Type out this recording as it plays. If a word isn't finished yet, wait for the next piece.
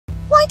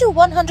do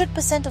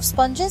 100% of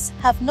sponges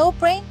have no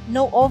brain,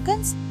 no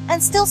organs,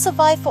 and still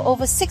survive for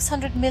over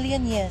 600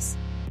 million years?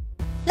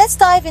 Let's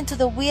dive into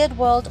the weird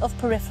world of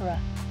Porifera.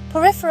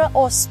 Porifera,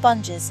 or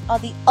sponges, are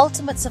the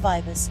ultimate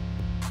survivors.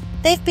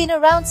 They've been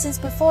around since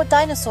before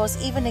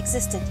dinosaurs even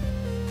existed.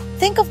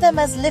 Think of them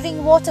as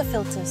living water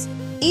filters.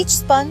 Each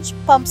sponge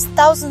pumps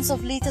thousands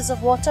of liters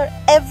of water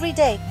every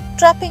day,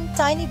 trapping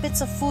tiny bits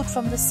of food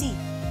from the sea.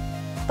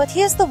 But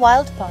here's the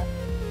wild part.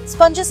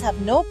 Sponges have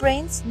no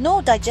brains,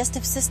 no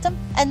digestive system,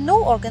 and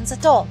no organs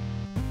at all.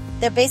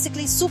 They're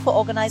basically super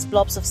organized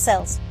blobs of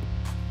cells.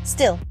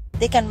 Still,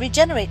 they can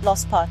regenerate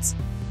lost parts.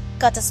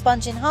 Cut a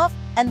sponge in half,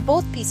 and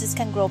both pieces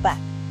can grow back.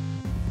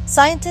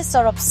 Scientists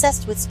are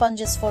obsessed with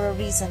sponges for a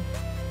reason.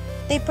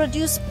 They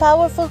produce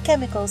powerful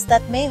chemicals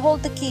that may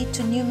hold the key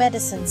to new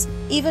medicines,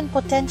 even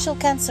potential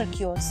cancer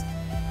cures.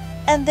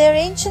 And their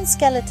ancient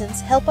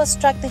skeletons help us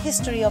track the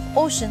history of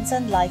oceans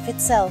and life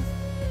itself.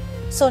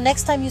 So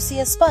next time you see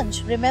a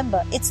sponge,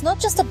 remember, it's not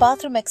just a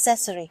bathroom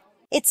accessory.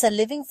 It's a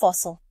living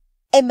fossil,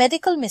 a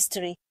medical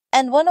mystery,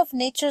 and one of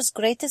nature's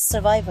greatest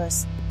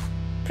survivors.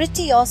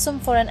 Pretty awesome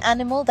for an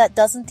animal that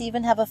doesn't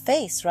even have a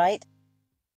face, right?